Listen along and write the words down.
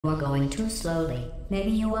You're going too slowly. Maybe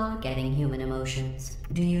you are getting human emotions.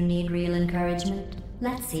 Do you need real encouragement?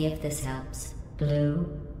 Let's see if this helps.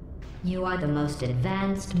 Blue, you are the most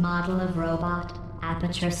advanced model of robot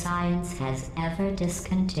Aperture Science has ever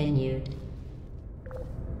discontinued.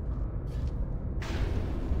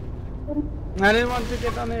 I didn't want to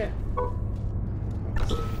get on it.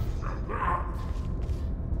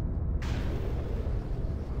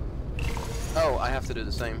 Oh, I have to do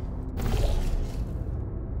the same.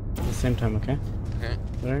 At the same time, okay? Okay.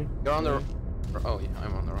 Sorry? You're on the... Oh, yeah,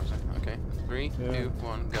 I'm on the wrong side. Okay. 3, 2,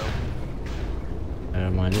 1, go.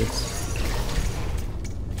 Never mind it.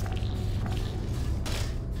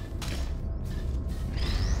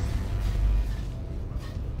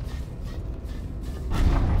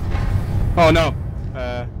 Oh no!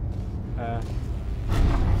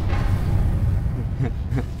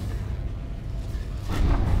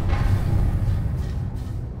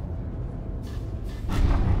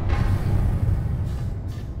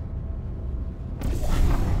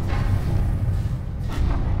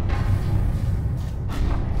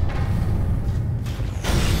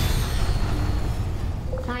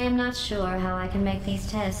 I am not sure how I can make these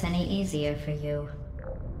tests any easier for you.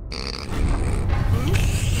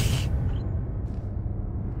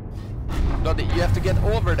 Bloody, you have to get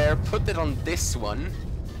over there, put it on this one,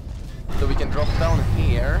 so we can drop down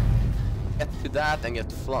here, get to that and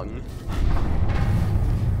get flung.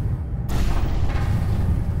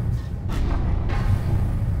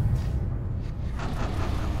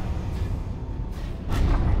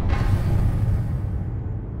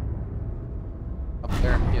 Up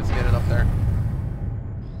there, yes, get it up there.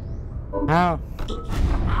 How?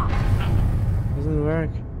 Doesn't work.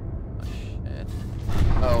 Oh, shit.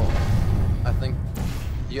 Oh, I think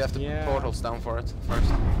you have to put portals down for it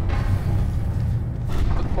first.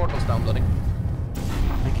 Put portals down, bloody.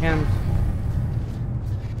 I can't.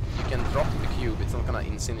 You can drop the cube, it's not gonna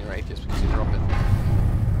incinerate just because you drop it.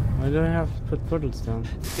 Why do I have to put portals down?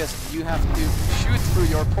 Because you have to shoot through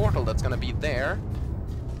your portal that's gonna be there,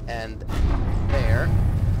 and there,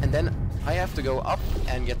 and then I have to go up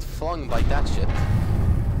and get flung by that shit.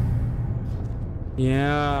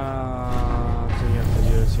 Yeah, so you have to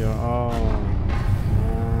use your own.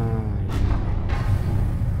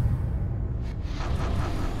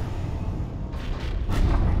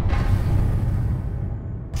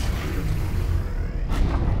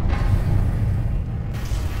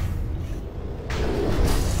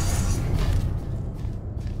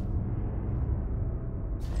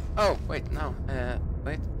 Oh, wait, no,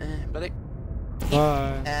 wait, buddy.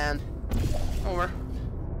 Bye. And over.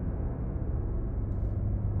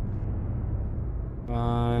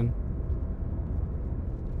 Fine.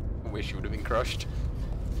 I wish you would have been crushed.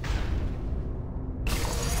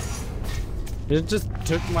 It just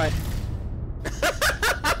took my...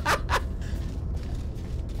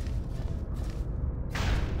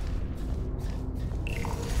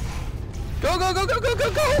 Go, go, go, go, go,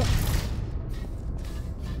 go, go!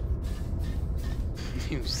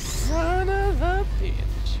 You son of a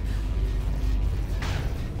bitch.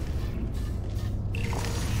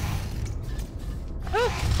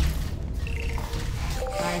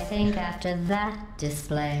 I think after that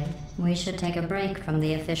display, we should take a break from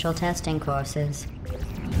the official testing courses.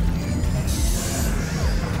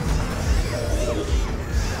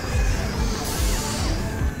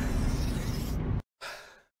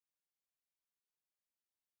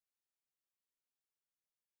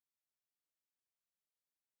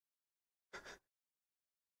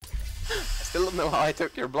 I still don't know how I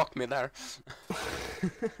took your block me there.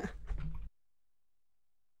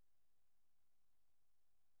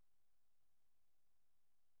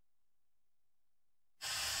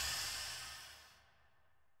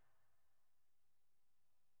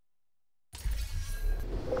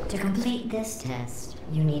 To complete this test,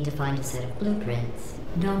 you need to find a set of blueprints.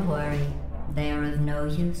 Don't worry, they are of no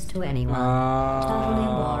use to anyone. Totally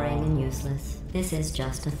boring and useless. This is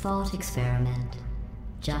just a thought experiment.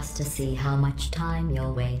 Just to see how much time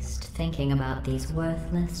you'll waste thinking about these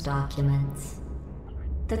worthless documents.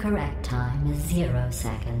 The correct time is 0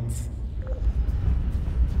 seconds.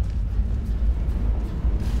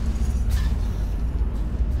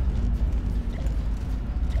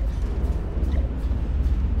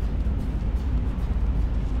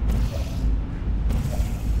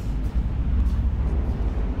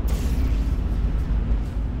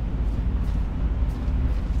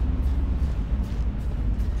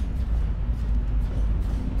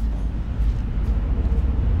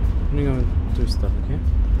 I'm gonna do stuff, okay?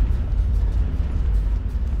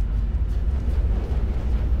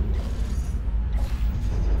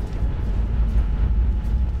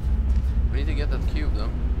 We need to get that cube though.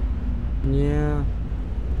 Yeah.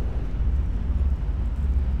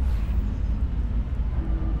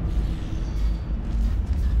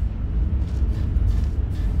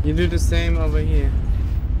 You do the same over here.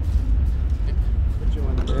 Put you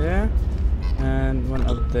one there and one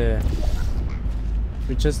up there.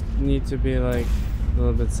 We just need to be like a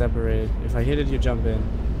little bit separated. If I hit it, you jump in.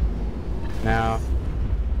 Now.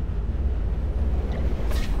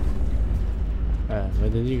 Where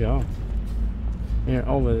did you go? You're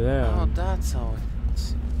over there. Oh, that's how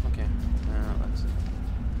it's... Okay. Let's...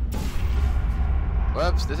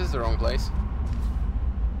 Whoops, this is the wrong place.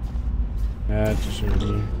 Yeah, just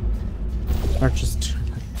really... Or just...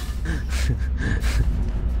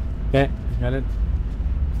 Okay, got it.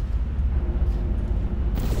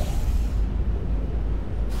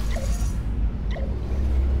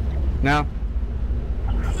 Now.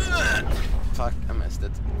 Fuck, I missed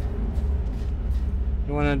it.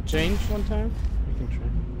 You wanna change one time? We can try.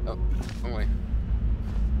 Oh, wrong way.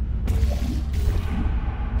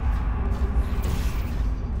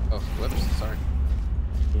 Oh, whoops, sorry.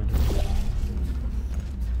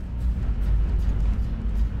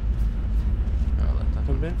 Oh, let that...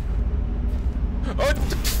 A bit. Oh,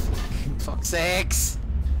 fuck's sakes!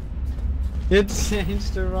 You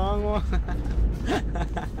changed the wrong one.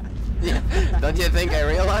 Yeah, don't you think I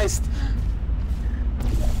realized?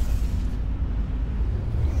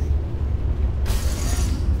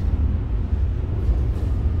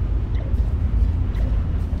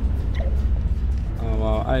 Oh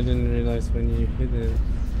wow, I didn't realize when you hit it.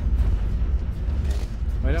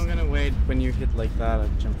 Wait, I'm gonna wait when you hit like that, I'll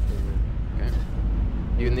jump forward. Okay.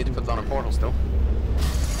 You need to put down a portal still.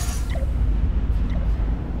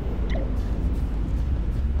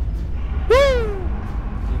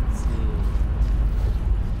 Let's see.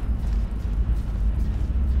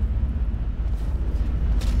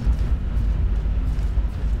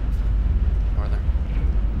 Or there.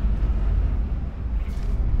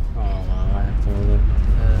 Oh wow, I have to hold it.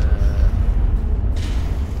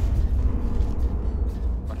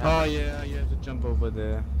 What Oh happened? yeah, you have to jump over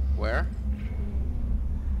there. Where?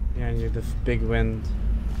 Yeah, and you have the big wind.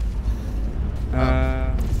 No.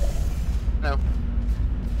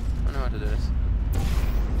 I know how to do this.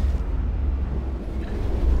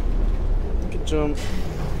 Good jump.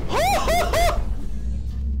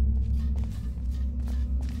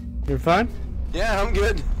 You're fine? Yeah, I'm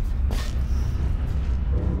good.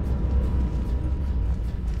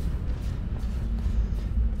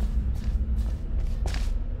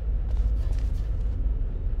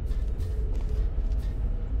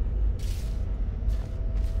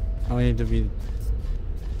 I need to be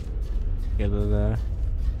together there.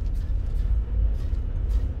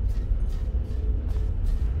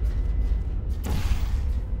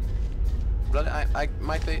 Bloody,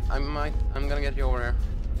 I'm gonna get you over there.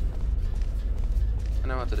 I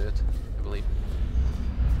know how to do it, I believe.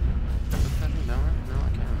 Can I put that thing down there? No, I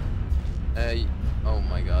can't. Oh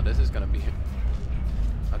my god, this is gonna be...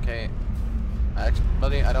 Okay.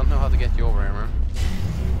 Buddy, I don't know how to get you over here, man.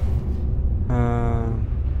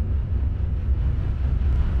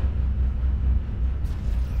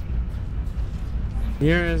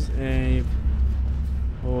 Here is a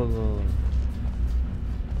portal.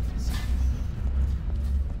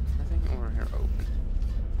 Nothing over here open.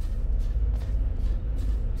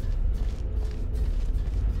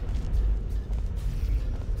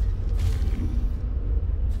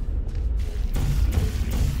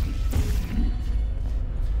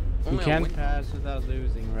 You can't pass without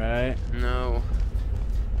losing, right? No.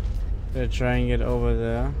 They're trying to get over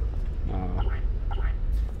there. Oh.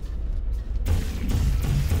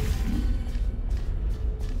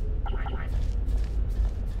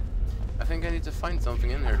 I think I need to find something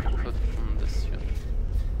in here to put on this ship.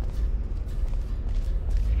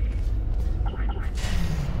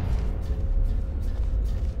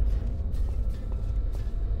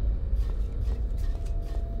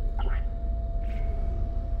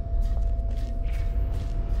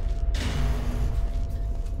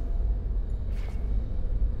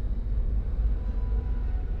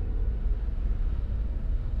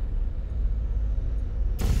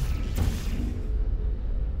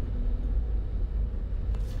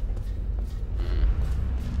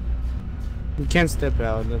 You can't step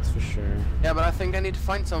out, that's for sure. Yeah, but I think I need to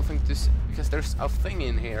find something to because there's a thing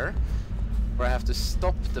in here where I have to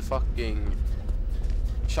stop the fucking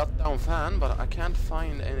shutdown fan, but I can't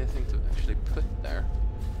find anything to actually put there.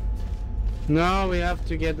 No, we have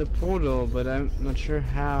to get the portal, but I'm not sure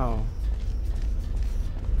how.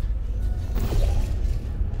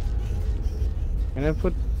 Can I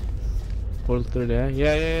put portal through there?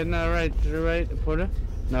 Yeah, no, right, to the right, the portal?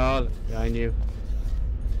 No, behind you.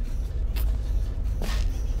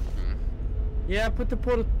 Yeah, put the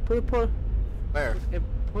portal. Put a portal. Where?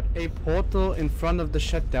 Put a portal in front of the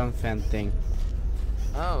shutdown fan thing.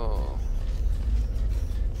 Oh.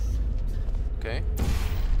 Okay.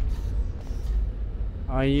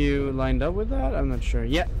 Are you lined up with that? I'm not sure.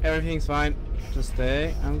 Yeah, everything's fine. Just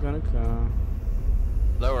stay. I'm gonna go.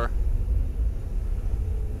 Lower.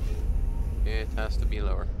 It has to be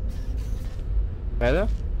lower. Better?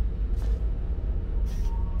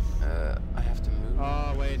 I have to move.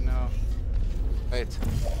 Oh, wait, no. Wait.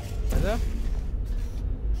 Better?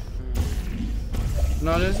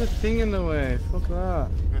 No, there's a thing in the way. Fuck that.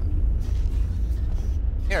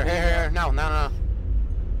 Here. No.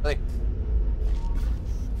 Play.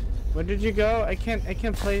 Where did you go? I can't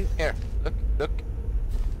play. Here. Look.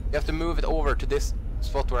 You have to move it over to this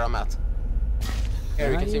spot where I'm at.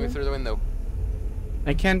 Here, you Can can I see me even? through the window.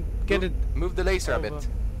 I can't get it. Move the laser a over. bit.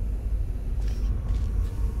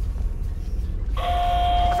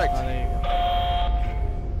 Oh, Perfect. there you go.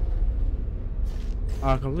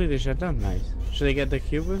 Oh, completely shut down. Nice. Should I get the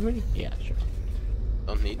cube with me? Yeah, sure.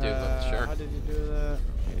 Don't need to, but sure. How did you do that?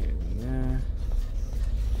 Okay, yeah.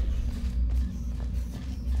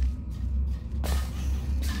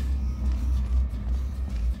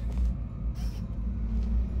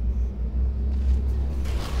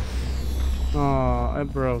 Oh, I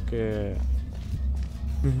broke it.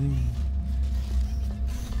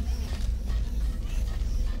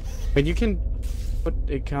 But you can put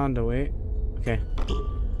a count away. Okay.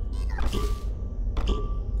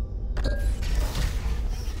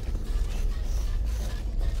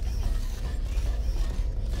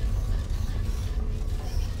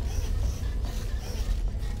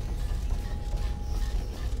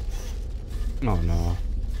 Oh no.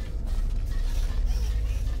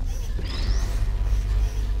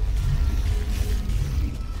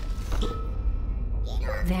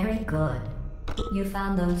 Very good. You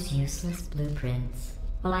found those useless blueprints.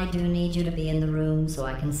 Well, I do need you to be in the room so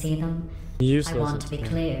I can see them. Useless. I want to be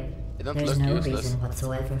clear. They don't There's look no useless. reason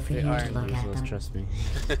whatsoever for They you to aren't look at useless, them. trust me.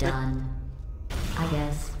 Done. I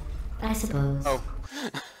guess. I suppose. Oh.